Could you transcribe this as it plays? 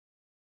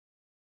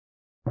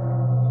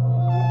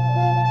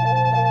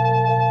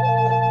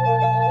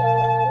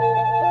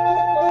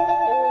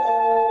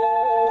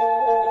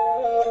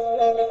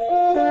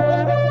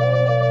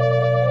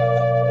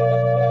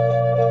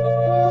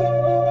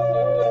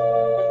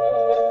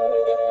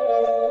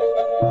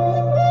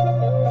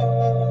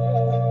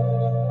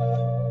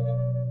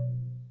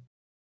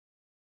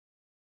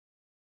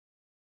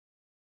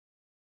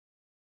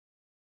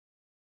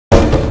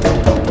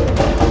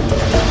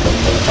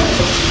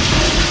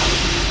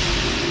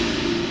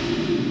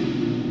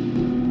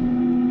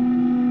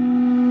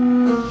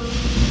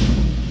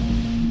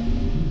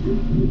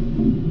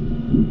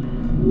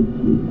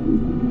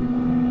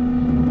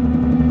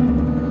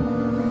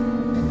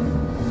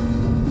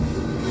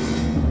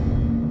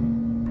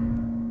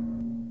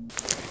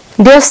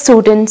Dear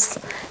students,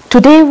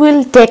 today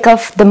we'll take up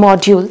the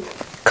module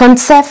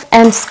Concept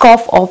and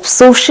Scope of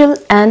Social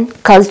and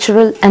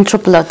Cultural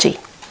Anthropology.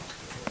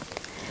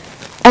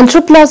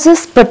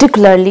 Anthropologists,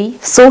 particularly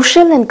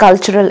social and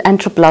cultural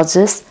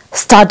anthropologists,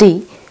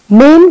 study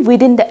men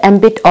within the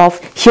ambit of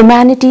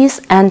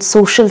humanities and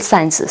social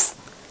sciences.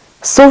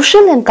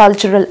 Social and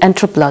cultural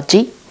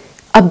anthropology,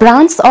 a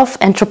branch of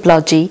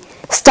anthropology,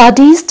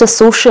 studies the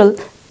social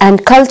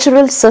and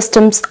cultural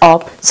systems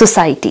of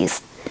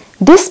societies.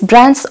 This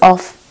branch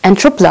of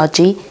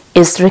anthropology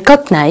is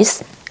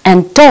recognized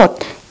and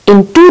taught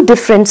in two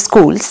different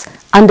schools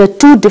under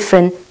two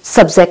different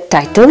subject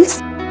titles.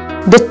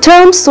 The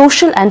term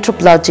social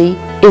anthropology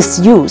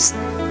is used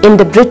in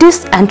the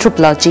British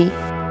anthropology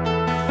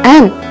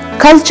and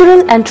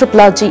cultural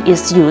anthropology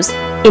is used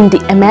in the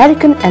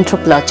American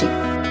anthropology.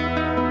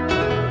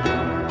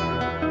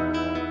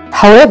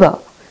 However,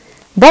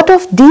 both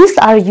of these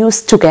are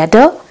used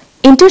together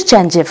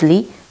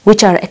interchangeably,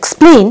 which are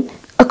explained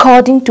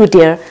according to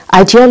their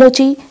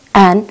ideology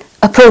and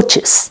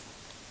approaches.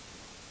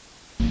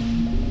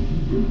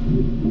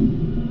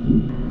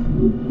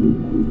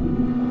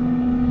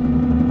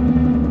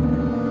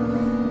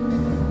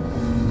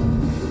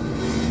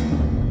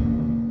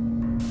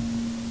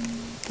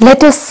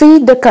 Let us see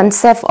the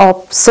concept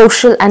of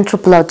social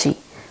anthropology.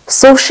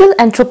 Social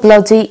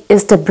anthropology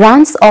is the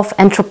branch of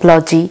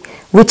anthropology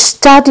which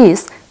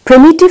studies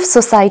primitive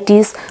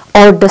societies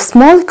or the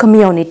small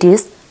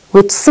communities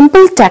with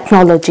simple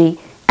technology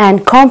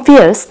and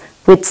compares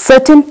with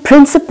certain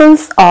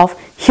principles of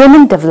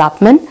human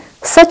development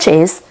such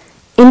as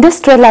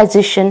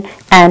industrialization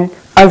and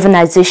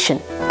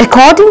urbanization.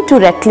 According to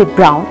Recliffe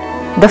Brown,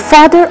 the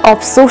father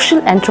of social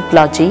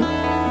anthropology,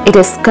 it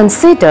is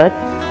considered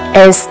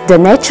as the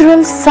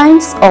natural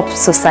science of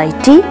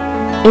society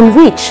in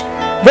which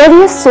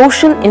various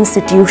social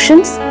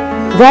institutions,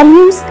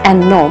 values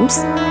and norms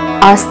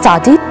are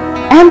studied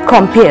and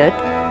compared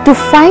to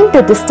find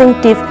the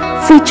distinctive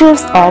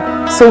features of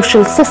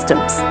social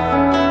systems.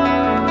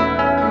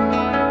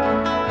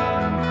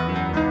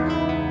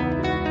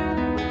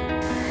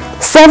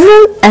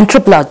 Several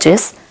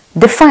anthropologists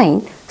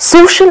define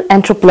social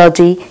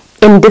anthropology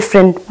in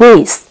different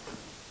ways.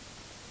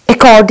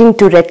 According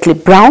to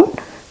Recliffe Brown,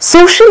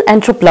 social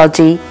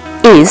anthropology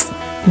is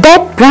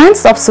that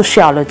branch of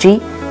sociology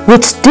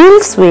which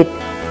deals with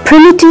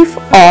primitive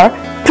or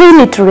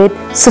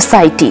pre-literate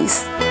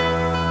societies.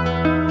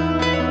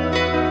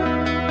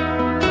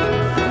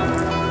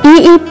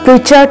 E.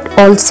 Pritchard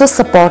also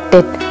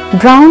supported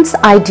Brown's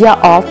idea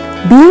of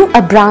being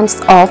a branch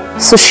of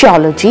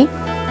sociology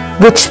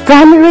which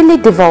primarily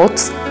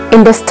devotes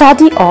in the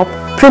study of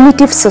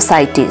primitive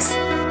societies.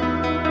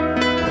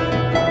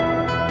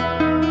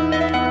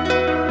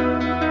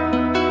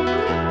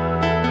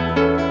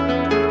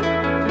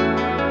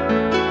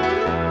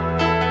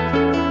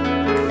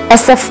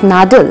 S.F.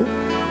 Nadel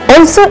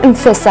also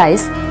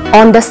emphasized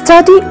on the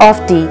study of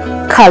the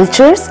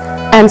cultures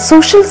and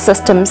social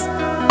systems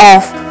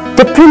of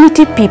the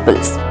primitive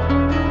peoples.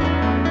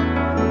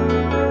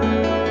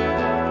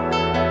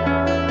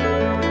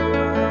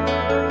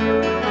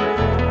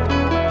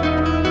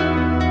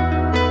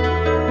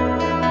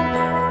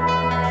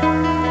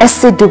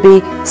 S.C.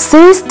 Dubé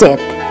says that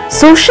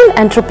social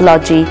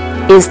anthropology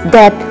is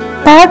that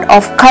part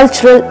of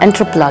cultural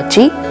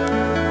anthropology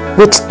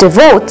which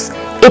devotes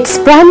its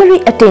primary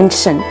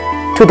attention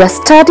to the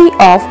study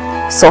of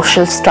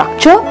social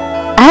structure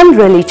and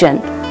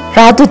religion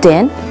rather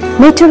than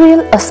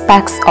material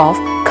aspects of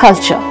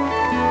culture.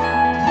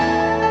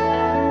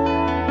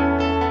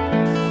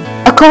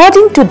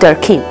 According to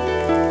Durkheim,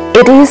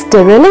 it is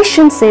the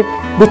relationship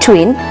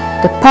between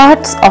the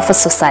parts of a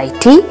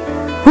society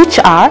which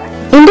are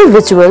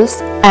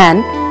individuals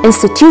and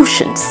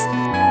institutions.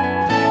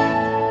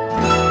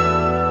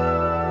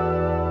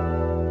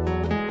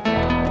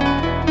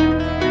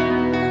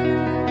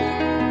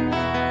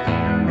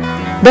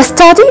 The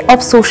study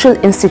of social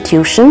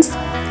institutions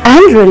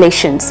and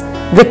relations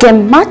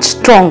became much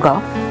stronger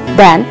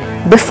than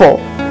before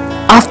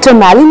after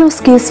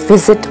Malinowski's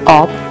visit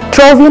of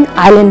Trovian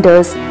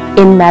islanders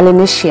in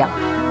Melanesia.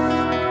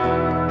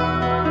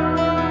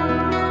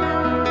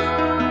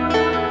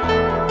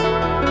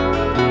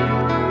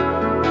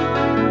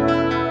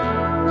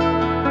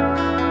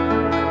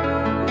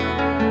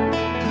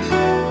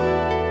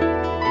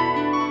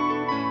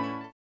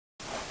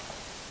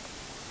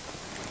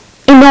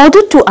 In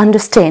order to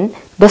understand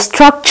the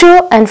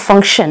structure and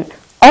function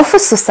of a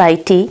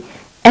society,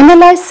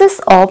 analysis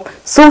of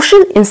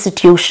social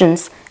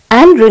institutions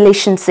and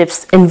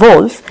relationships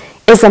involved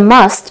is a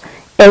must,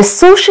 as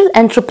social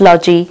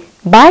anthropology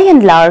by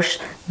and large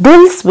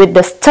deals with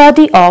the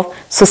study of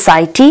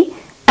society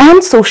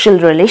and social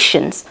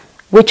relations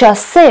which are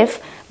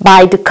shaped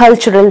by the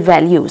cultural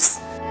values.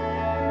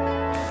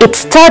 It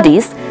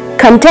studies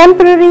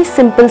contemporary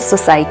simple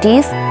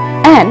societies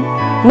and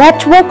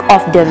network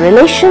of their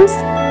relations,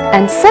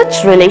 and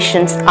such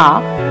relations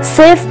are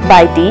shaped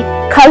by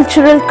the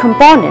cultural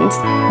components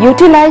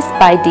utilized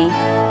by the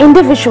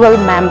individual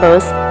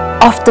members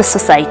of the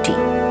society.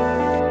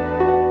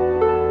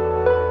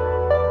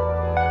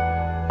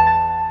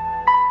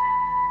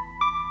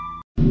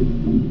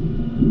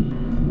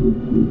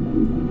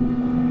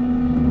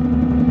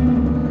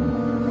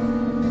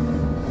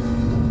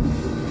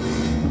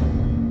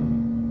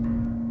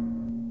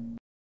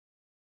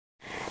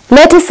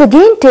 Let us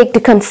again take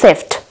the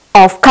concept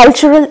of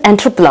cultural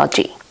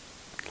anthropology.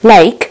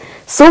 Like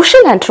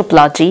social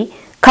anthropology,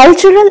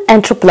 cultural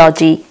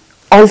anthropology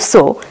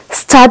also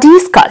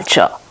studies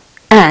culture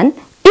and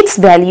its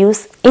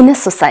values in a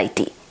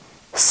society.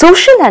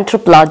 Social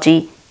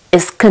anthropology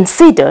is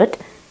considered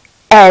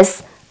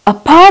as a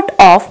part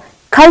of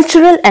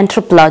cultural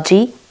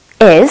anthropology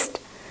as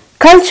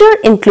culture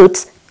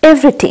includes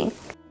everything.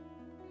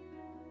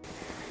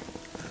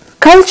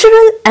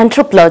 Cultural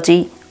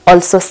anthropology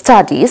also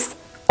studies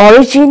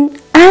origin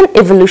and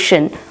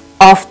evolution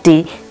of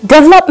the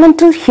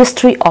developmental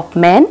history of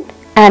man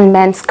and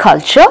man's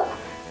culture,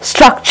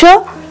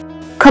 structure,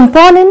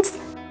 components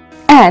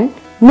and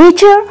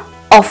nature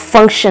of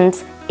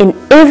functions in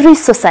every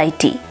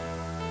society.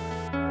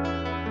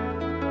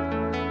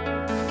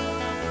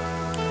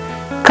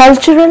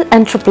 Cultural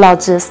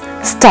anthropologists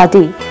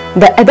study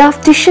the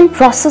adaptation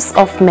process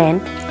of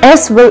man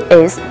as well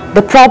as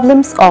the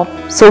problems of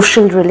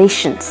social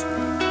relations.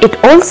 It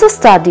also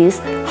studies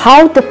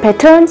how the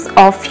patterns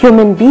of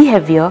human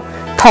behavior,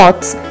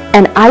 thoughts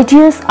and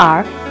ideas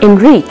are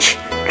enriched,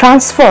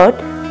 transferred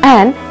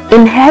and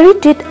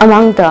inherited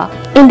among the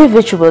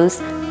individuals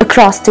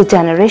across the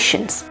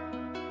generations.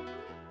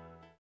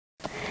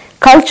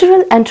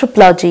 Cultural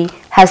anthropology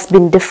has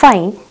been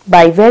defined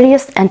by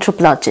various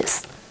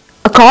anthropologists.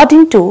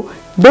 According to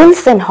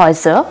Bills and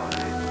Heuser,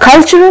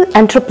 cultural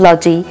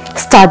anthropology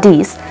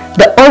studies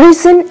the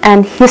origin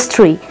and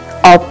history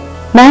of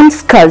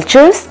man's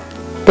cultures,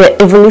 their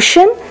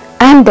evolution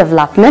and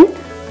development,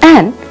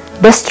 and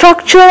the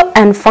structure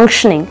and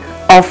functioning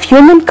of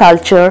human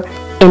culture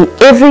in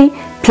every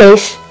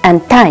place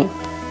and time.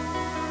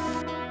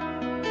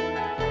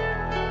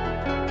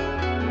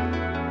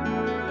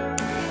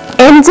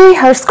 M.J.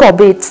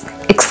 Herskovits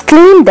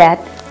exclaimed that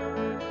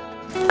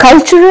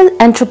cultural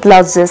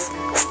anthropologists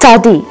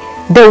study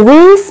the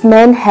ways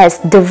man has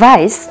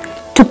devised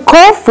to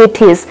cope with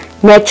his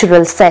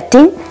natural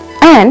setting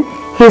and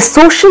his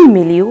social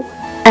milieu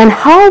and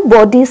how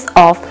bodies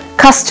of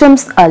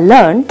customs are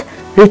learned,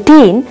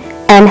 retained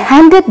and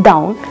handed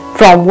down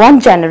from one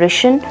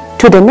generation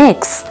to the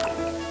next.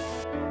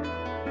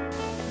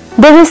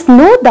 There is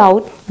no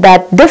doubt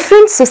that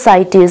different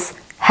societies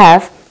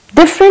have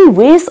different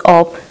ways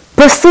of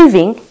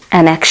perceiving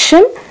an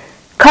action,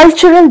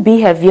 cultural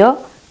behavior,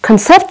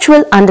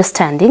 conceptual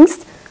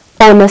understandings,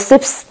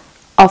 ownerships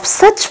of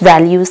such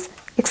values,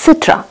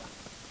 etc.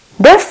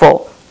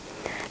 Therefore,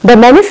 the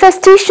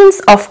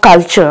manifestations of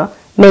culture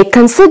may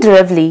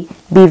considerably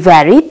be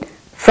varied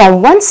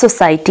from one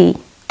society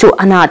to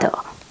another.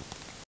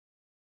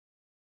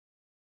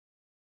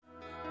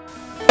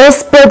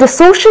 As per the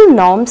social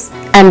norms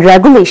and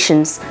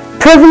regulations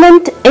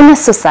prevalent in a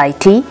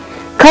society,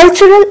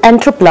 cultural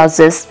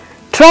anthropologists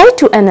try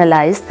to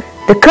analyze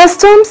the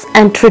customs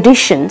and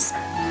traditions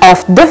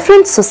of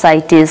different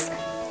societies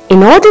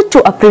in order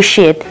to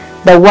appreciate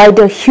the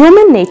wider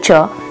human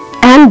nature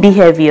and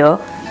behavior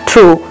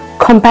through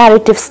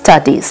comparative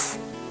studies.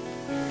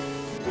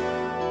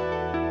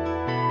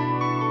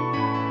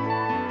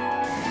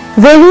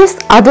 Various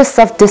other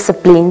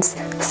sub-disciplines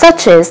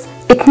such as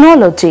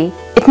ethnology,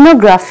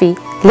 ethnography,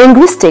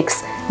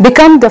 linguistics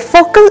become the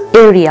focal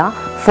area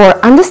for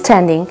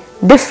understanding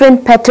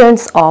different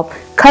patterns of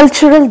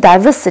cultural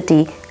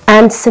diversity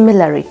and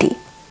similarity.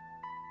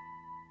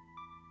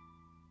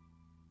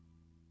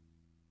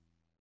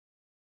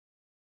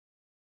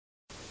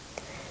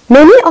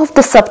 Many of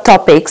the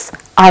subtopics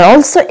are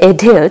also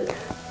adhered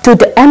to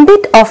the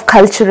ambit of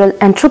cultural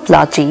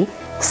anthropology,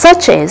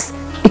 such as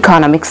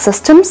economic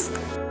systems,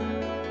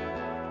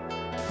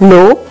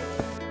 law,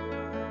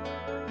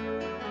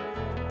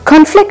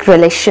 conflict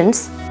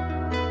relations,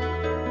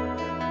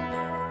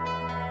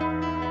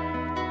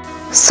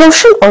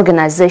 social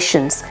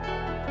organizations,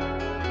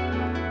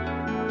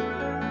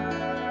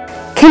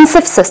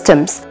 kinship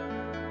systems,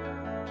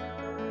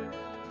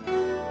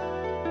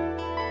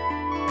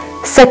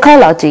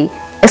 psychology,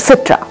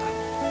 etc.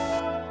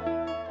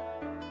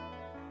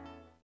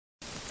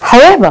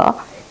 However,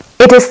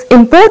 it is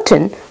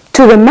important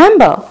to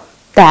remember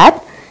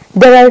that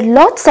there are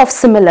lots of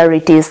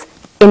similarities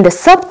in the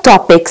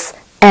subtopics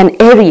and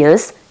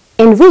areas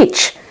in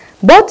which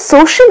both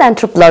social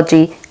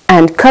anthropology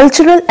and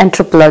cultural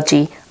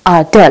anthropology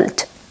are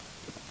dealt.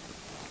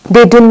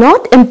 They do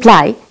not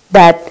imply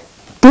that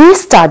they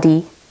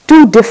study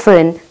two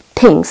different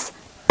things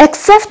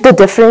except the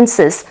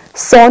differences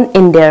shown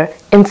in their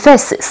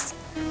emphasis.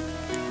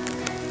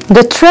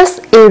 The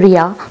thrust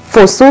area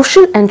for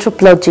social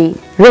anthropology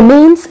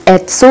remains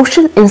at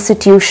social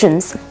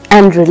institutions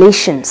and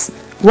relations,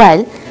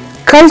 while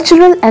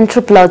cultural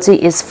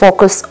anthropology is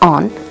focused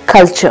on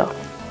culture.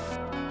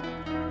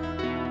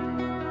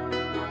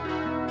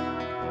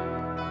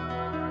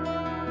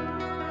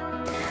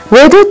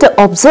 Whether the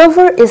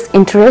observer is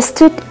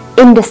interested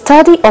in the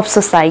study of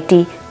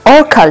society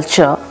or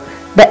culture,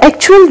 the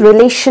actual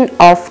relation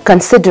of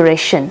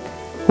consideration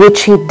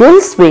which he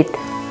deals with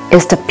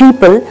is the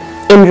people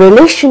in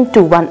relation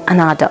to one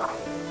another,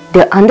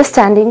 their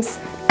understandings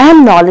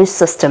and knowledge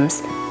systems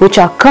which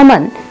are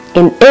common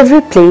in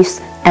every place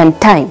and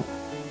time.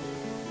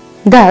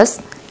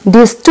 Thus,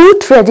 these two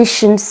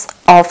traditions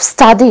of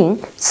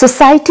studying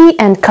society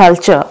and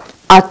culture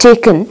are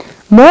taken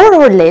more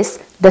or less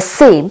the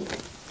same,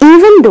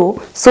 even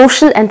though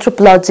social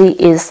anthropology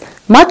is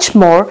much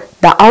more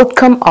the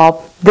outcome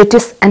of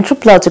British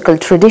anthropological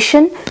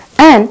tradition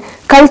and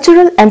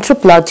cultural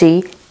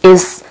anthropology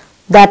is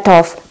that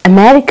of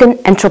American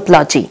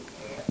anthropology.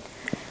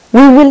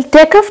 We will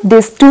take up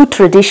these two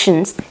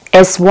traditions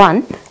as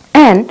one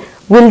and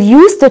will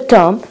use the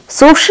term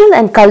social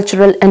and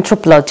cultural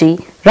anthropology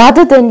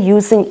rather than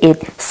using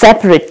it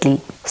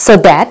separately, so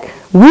that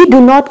we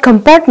do not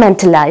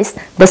compartmentalize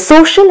the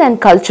social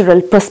and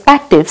cultural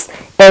perspectives,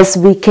 as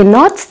we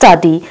cannot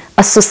study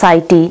a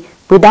society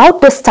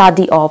without the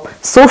study of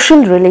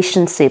social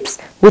relationships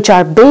which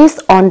are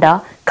based on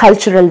the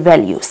cultural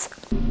values.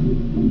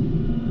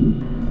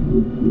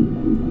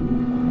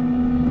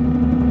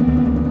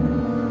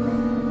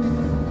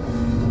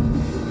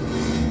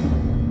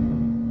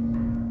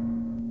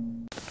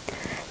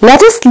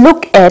 Let us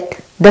look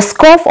at the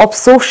scope of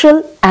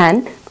social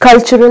and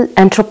cultural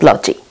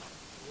anthropology.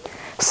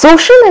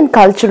 Social and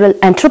cultural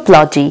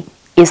anthropology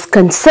is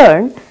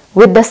concerned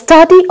with the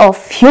study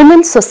of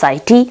human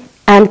society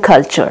and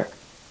culture.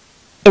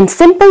 In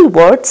simple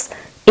words,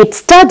 it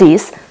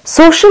studies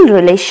social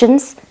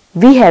relations,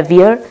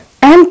 behavior,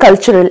 and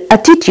cultural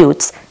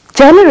attitudes,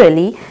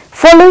 generally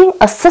following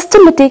a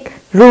systematic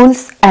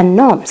rules and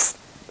norms.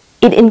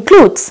 It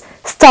includes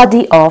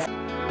study of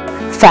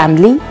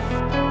family,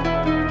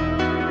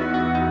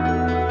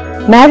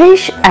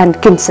 marriage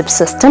and kinship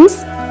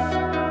systems,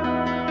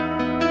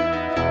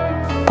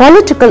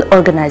 political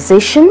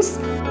organizations,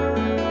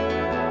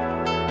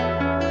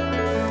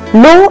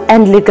 law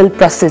and legal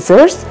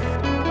procedures,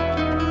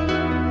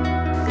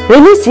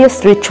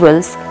 religious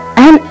rituals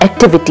and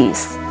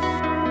activities,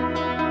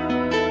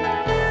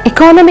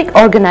 economic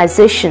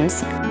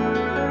organizations,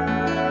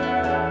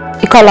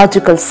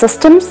 ecological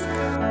systems,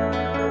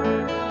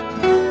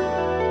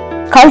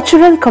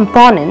 cultural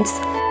components,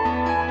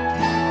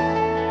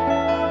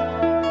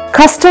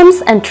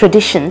 customs and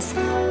traditions,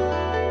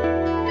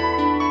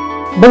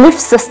 belief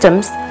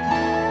systems,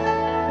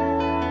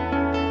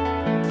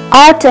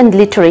 art and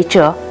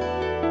literature,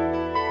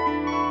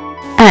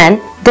 and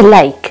the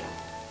like.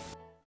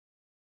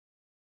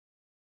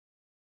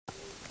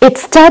 It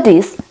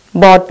studies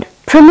both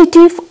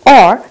primitive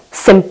or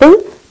simple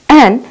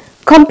and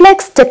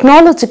complex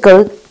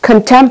technological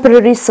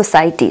contemporary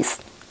societies.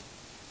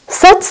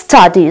 Such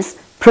studies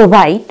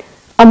provide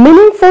a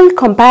meaningful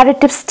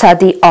comparative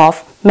study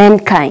of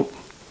mankind.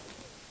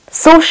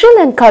 Social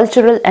and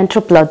cultural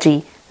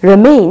anthropology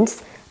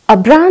remains a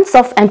branch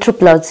of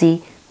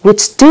anthropology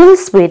which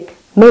deals with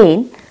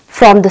men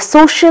from the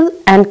social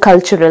and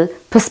cultural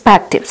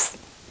perspectives.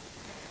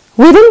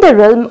 Within the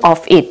realm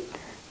of it,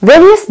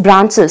 various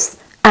branches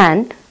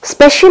and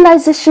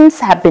specializations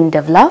have been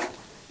developed.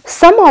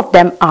 Some of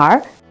them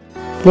are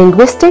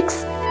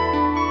linguistics,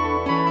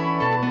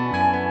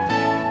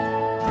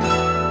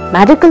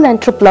 medical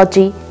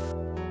anthropology,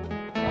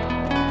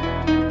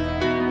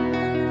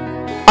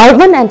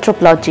 urban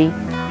anthropology,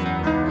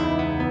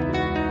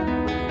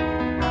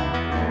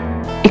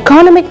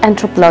 economic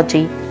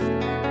anthropology,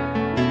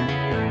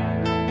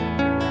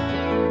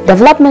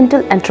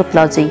 developmental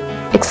anthropology,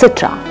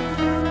 etc.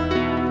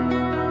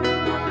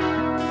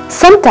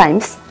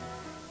 Sometimes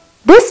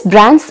this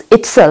branch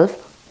itself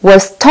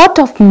was thought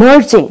of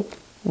merging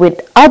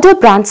with other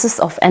branches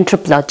of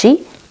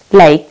anthropology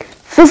like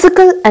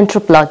physical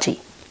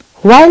anthropology,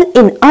 while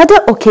in other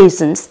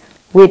occasions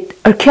with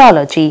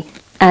archaeology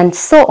and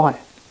so on.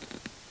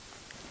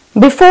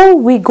 Before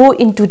we go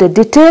into the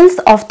details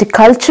of the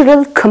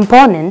cultural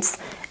components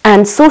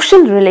and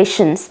social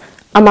relations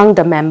among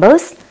the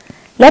members,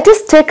 let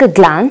us take a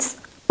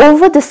glance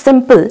over the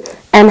simple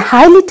and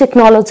highly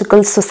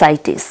technological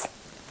societies.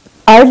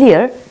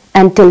 Earlier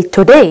until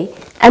today,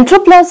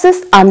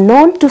 anthropologists are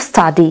known to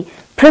study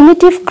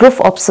primitive group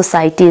of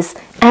societies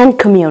and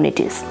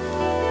communities.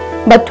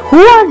 But who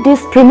are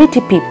these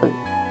primitive people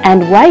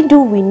and why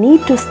do we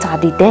need to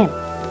study them?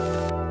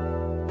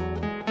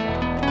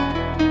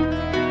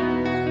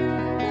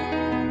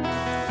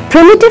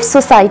 Primitive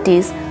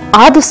societies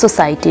are the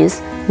societies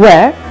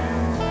where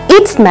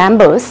its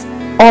members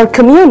or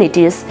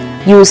communities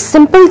use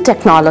simple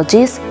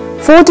technologies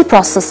for the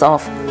process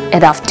of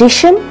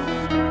adaptation,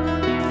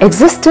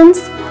 existence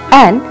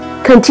and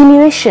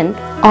continuation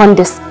on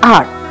this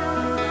earth.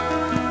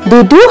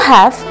 They do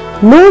have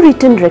no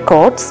written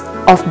records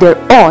of their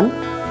own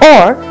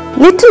or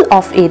little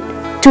of it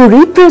to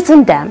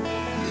represent them,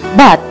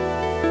 but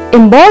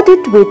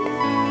embodied with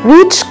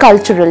rich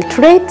cultural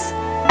traits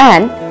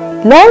and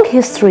long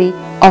history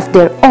of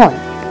their own.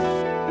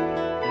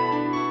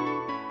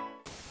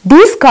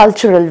 These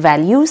cultural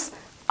values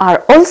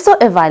are also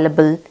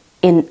available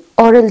in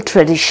oral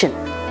tradition.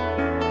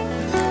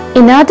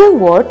 In other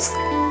words,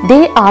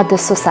 they are the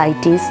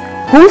societies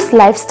whose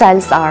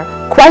lifestyles are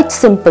quite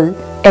simple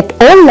at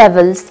all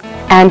levels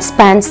and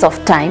spans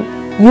of time,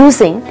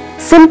 using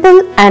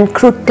simple and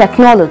crude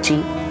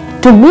technology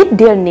to meet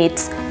their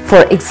needs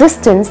for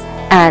existence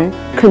and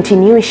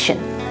continuation.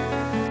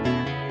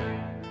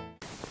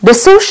 The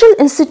social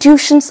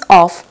institutions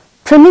of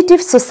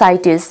primitive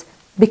societies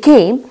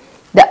became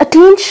the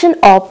attention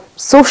of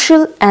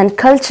social and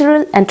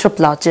cultural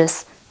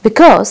anthropologists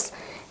because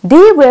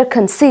they were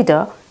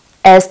considered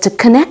as the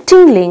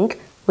connecting link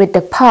with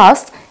the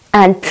past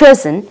and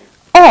present,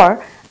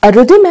 or a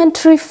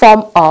rudimentary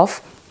form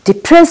of the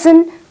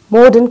present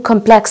modern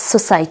complex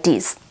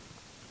societies.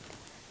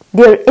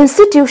 Their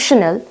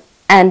institutional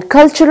and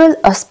cultural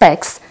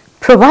aspects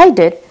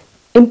provided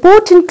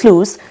important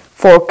clues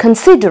for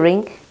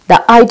considering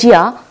the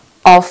idea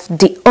of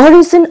the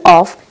origin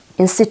of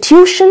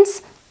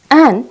institutions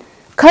and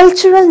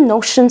cultural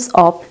notions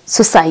of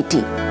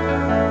society.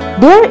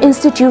 Their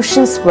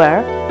institutions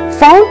were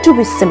found to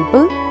be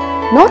simple,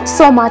 not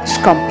so much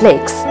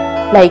complex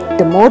like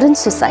the modern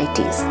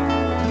societies.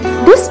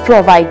 This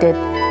provided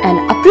an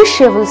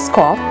appreciable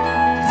scope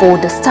for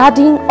the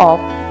studying of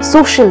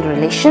social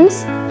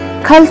relations,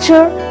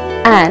 culture,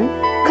 and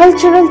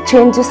cultural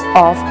changes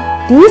of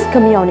these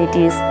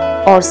communities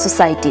or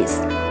societies.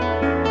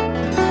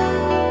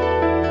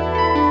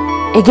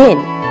 Again,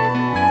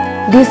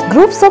 these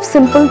groups of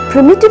simple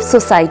primitive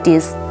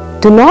societies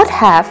do not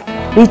have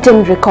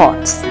written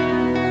records.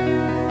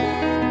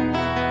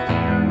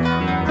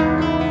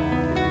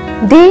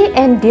 They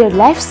and their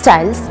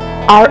lifestyles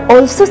are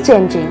also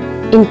changing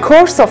in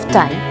course of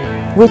time,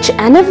 which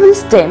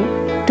enables them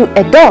to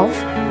adopt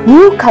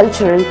new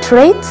cultural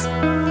traits,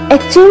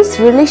 exchange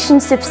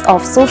relationships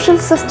of social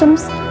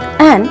systems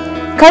and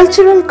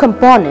cultural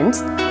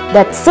components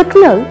that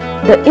signal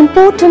the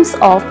importance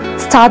of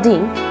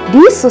studying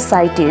these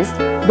societies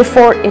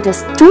before it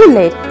is too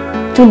late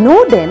to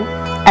know them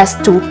as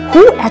to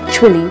who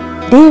actually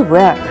they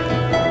were.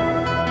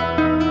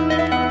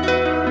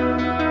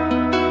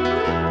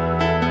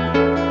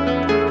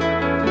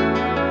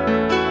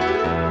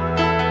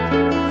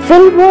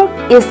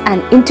 Fieldwork is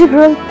an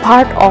integral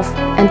part of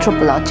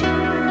anthropology.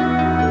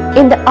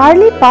 In the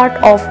early part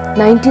of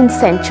 19th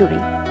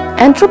century,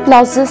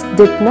 anthropologists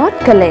did not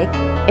collect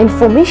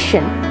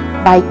information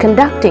by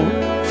conducting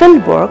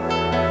fieldwork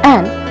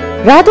and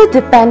rather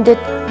depended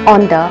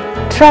on the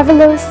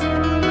travelers,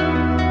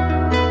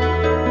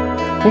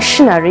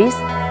 missionaries,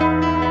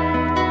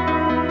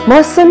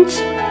 merchants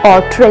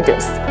or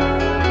traders.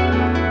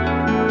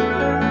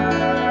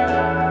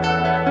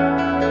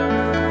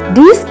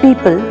 These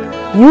people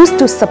used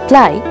to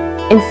supply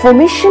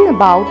information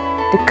about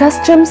the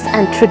customs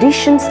and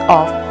traditions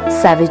of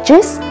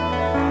savages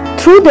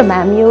through the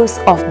memoirs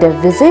of their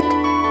visit,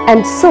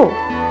 and so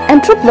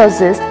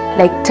anthropologists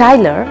like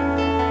Taylor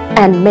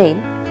and Maine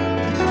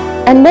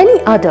and many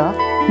other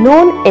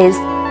known as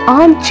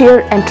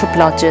armchair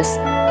anthropologists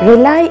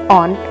rely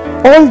on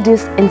all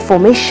this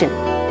information.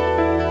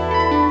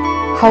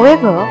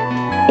 However,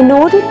 in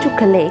order to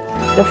collect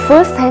the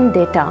first-hand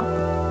data,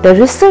 the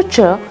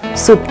researcher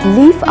should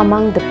live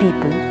among the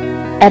people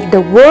at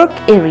the work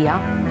area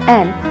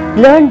and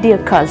learn their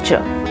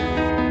culture.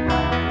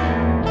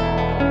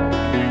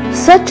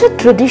 Such a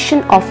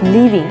tradition of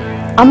living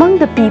among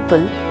the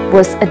people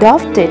was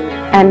adopted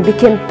and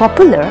became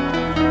popular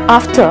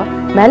after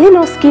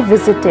Malinowski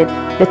visited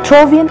the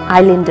Trovian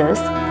islanders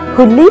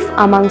who lived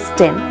amongst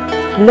them,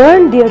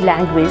 learned their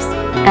language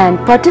and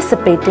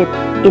participated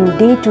in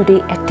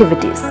day-to-day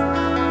activities.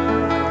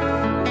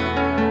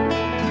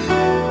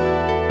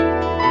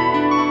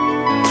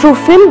 Through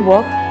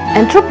fieldwork,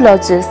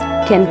 anthropologists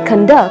can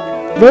conduct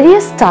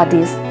various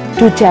studies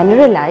to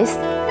generalize,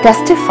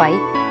 testify,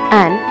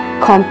 and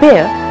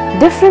compare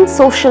different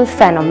social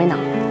phenomena.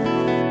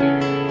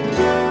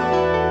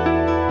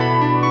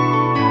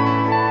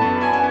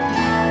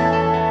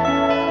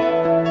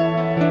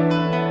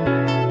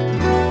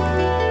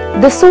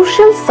 The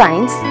social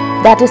science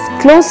that is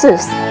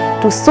closest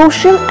to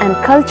social and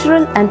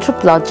cultural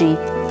anthropology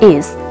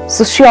is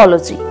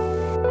sociology.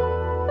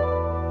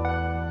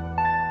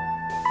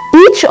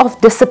 Each of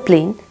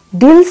discipline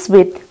deals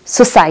with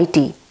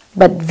society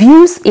but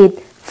views it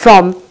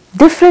from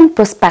different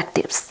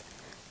perspectives.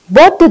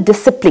 Both the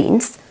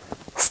disciplines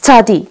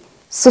study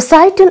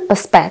societal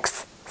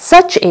aspects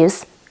such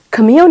as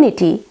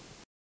community,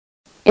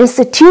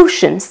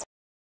 institutions,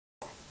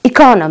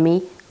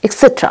 economy,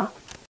 etc.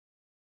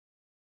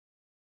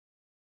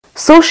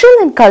 Social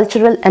and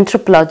cultural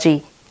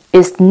anthropology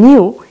is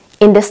new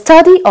in the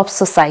study of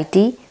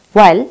society,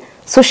 while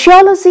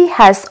sociology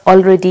has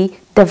already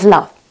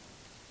developed.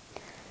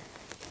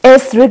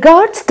 As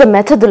regards the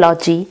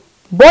methodology,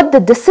 both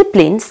the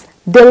disciplines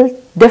deal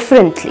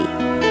differently.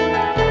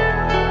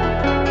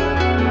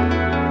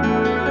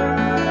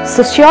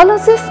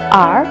 Sociologists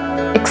are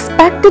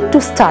expected to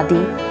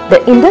study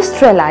the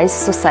industrialized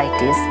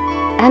societies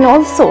and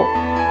also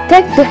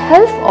take the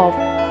help of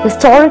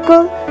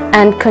historical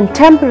and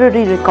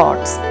contemporary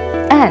records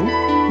and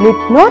need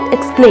not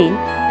explain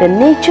the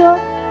nature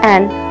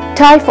and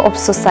type of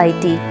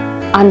society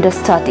under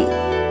study.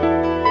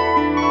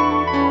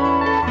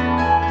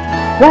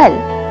 While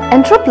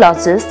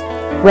anthropologists,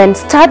 when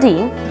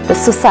studying the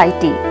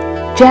society,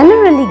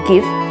 generally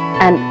give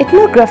an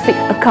ethnographic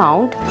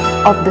account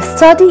of the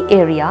study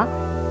area,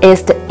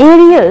 as the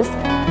areas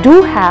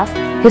do have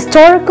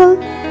historical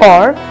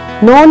or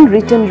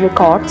non-written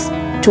records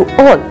to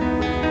all.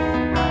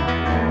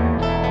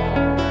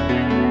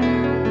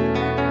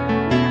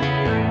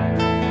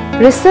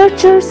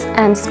 Researchers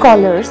and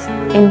scholars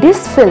in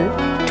this field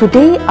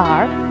today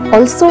are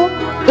also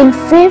in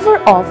favor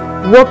of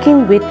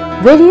working with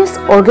various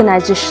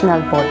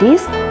organizational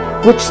bodies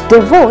which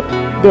devote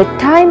their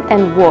time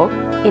and work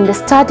in the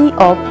study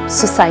of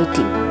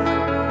society,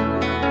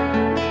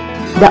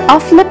 the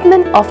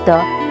upliftment of the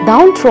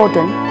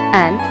downtrodden,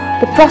 and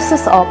the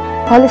process of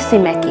policy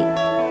making.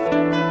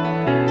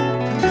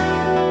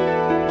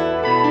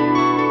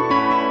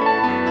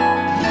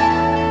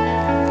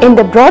 In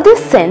the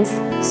broadest sense,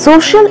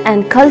 social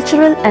and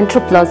cultural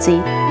anthropology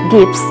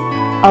gives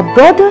a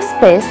broader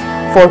space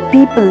for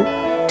people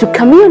to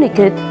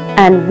communicate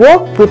and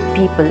work with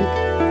people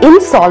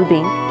in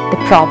solving the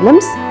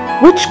problems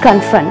which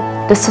confront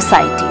the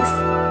societies.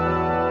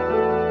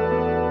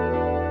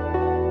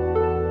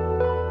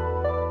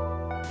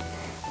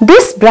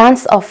 This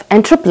branch of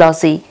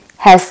anthropology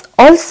has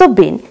also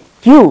been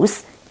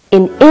used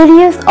in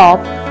areas of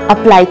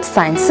applied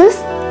sciences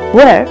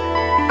where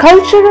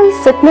cultural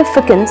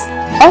significance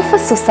of a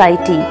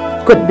society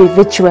could be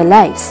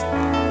visualized.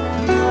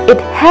 It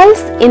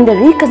helps in the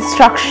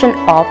reconstruction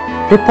of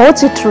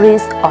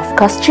repositories of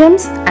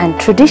customs and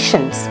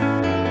traditions.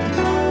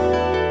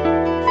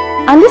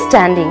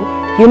 Understanding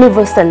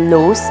universal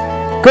laws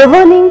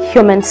governing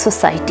human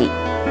society.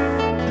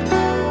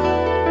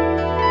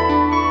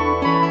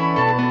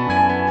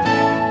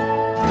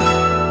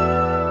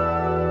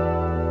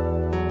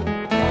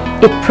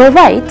 It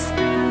provides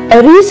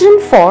a region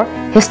for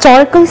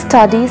historical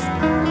studies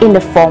in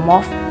the form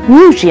of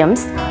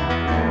museums,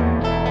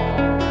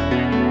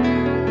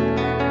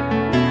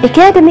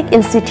 academic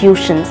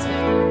institutions,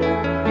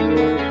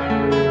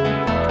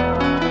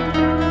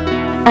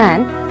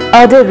 and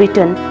other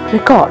written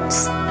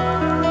records.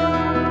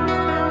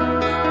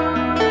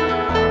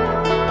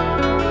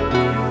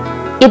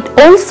 It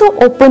also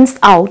opens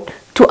out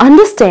to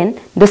understand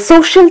the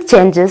social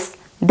changes,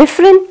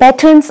 different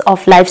patterns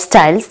of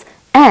lifestyles,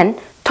 and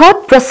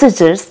thought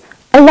procedures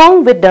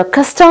along with the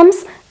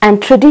customs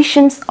and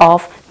traditions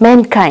of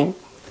mankind.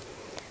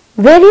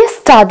 Various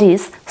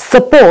studies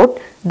support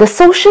the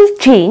social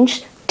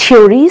change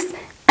theories,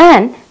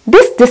 and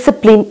this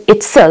discipline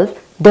itself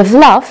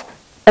develops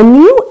a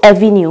new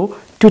avenue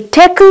to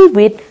tackle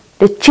with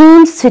the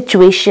change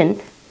situation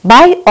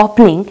by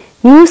opening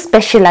new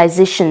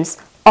specializations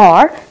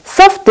or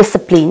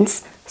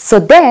sub-disciplines so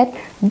that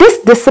this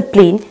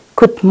discipline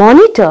could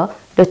monitor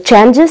the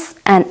changes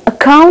and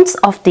accounts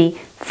of the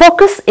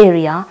focus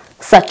area,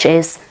 such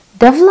as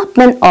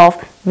development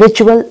of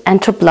visual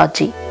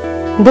anthropology.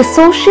 The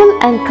social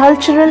and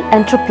cultural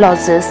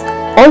anthropologists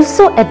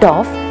also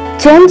adopt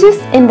changes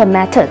in the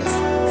methods,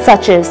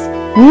 such as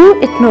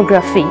new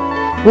ethnography,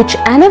 which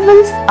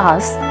enables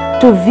us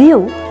to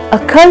view a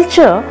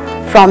culture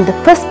from the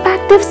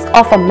perspectives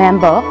of a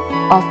member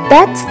of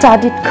that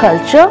studied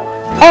culture,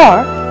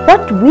 or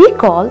what we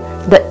call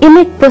the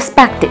innate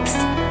perspectives.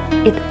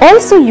 It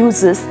also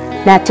uses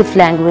native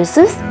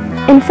languages,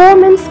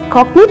 informants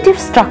cognitive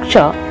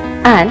structure,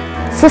 and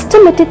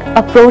systematic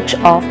approach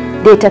of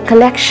data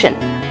collection.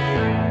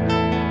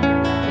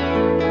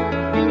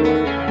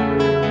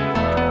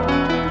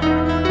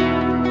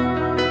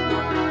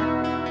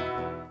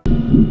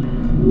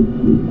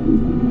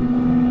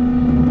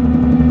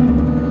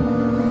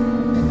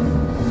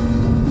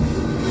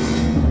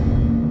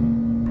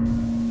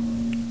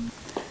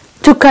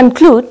 To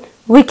conclude,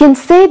 we can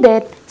say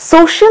that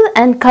social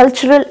and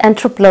cultural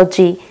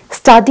anthropology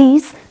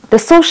studies the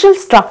social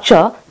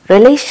structure,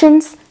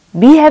 relations,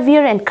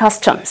 behavior, and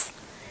customs.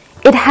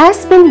 It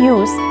has been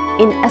used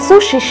in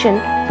association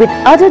with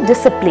other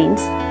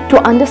disciplines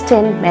to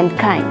understand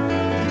mankind.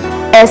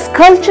 As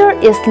culture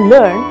is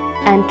learned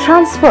and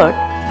transferred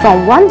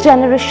from one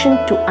generation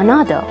to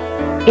another,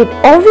 it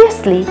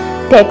obviously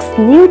takes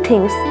new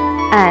things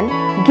and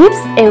gives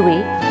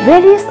away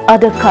various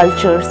other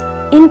cultures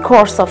in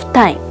course of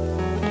time.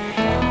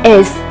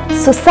 As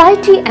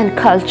society and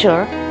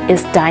culture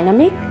is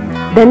dynamic,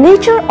 the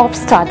nature of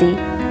study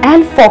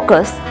and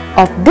focus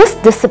of this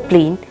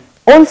discipline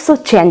also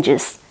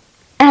changes,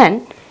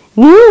 and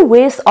new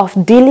ways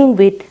of dealing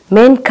with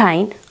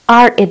mankind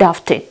are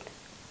adopted.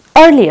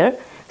 Earlier,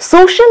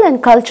 social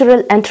and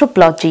cultural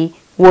anthropology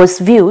was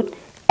viewed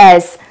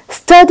as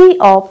study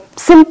of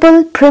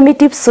simple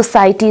primitive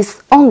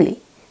societies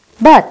only,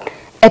 but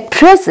at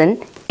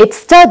present it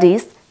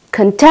studies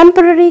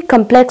contemporary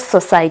complex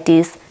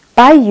societies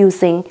by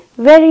using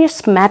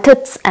various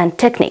methods and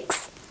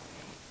techniques.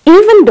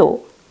 Even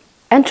though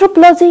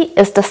anthropology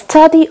is the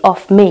study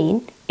of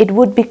man, it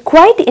would be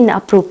quite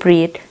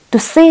inappropriate to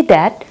say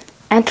that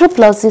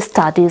anthropology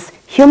studies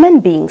human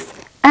beings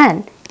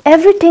and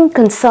everything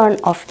concerned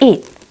of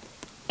it.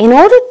 In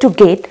order to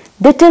get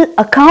detailed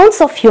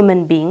accounts of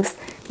human beings,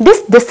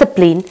 this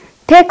discipline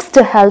takes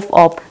the help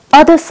of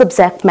other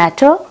subject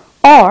matter,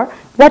 or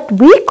what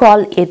we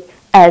call it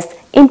as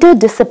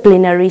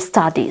interdisciplinary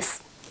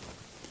studies.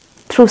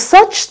 Through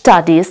such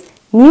studies,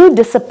 new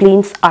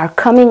disciplines are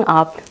coming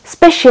up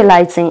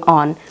specializing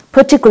on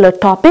particular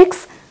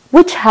topics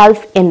which help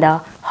in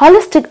the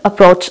holistic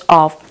approach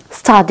of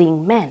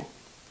studying men.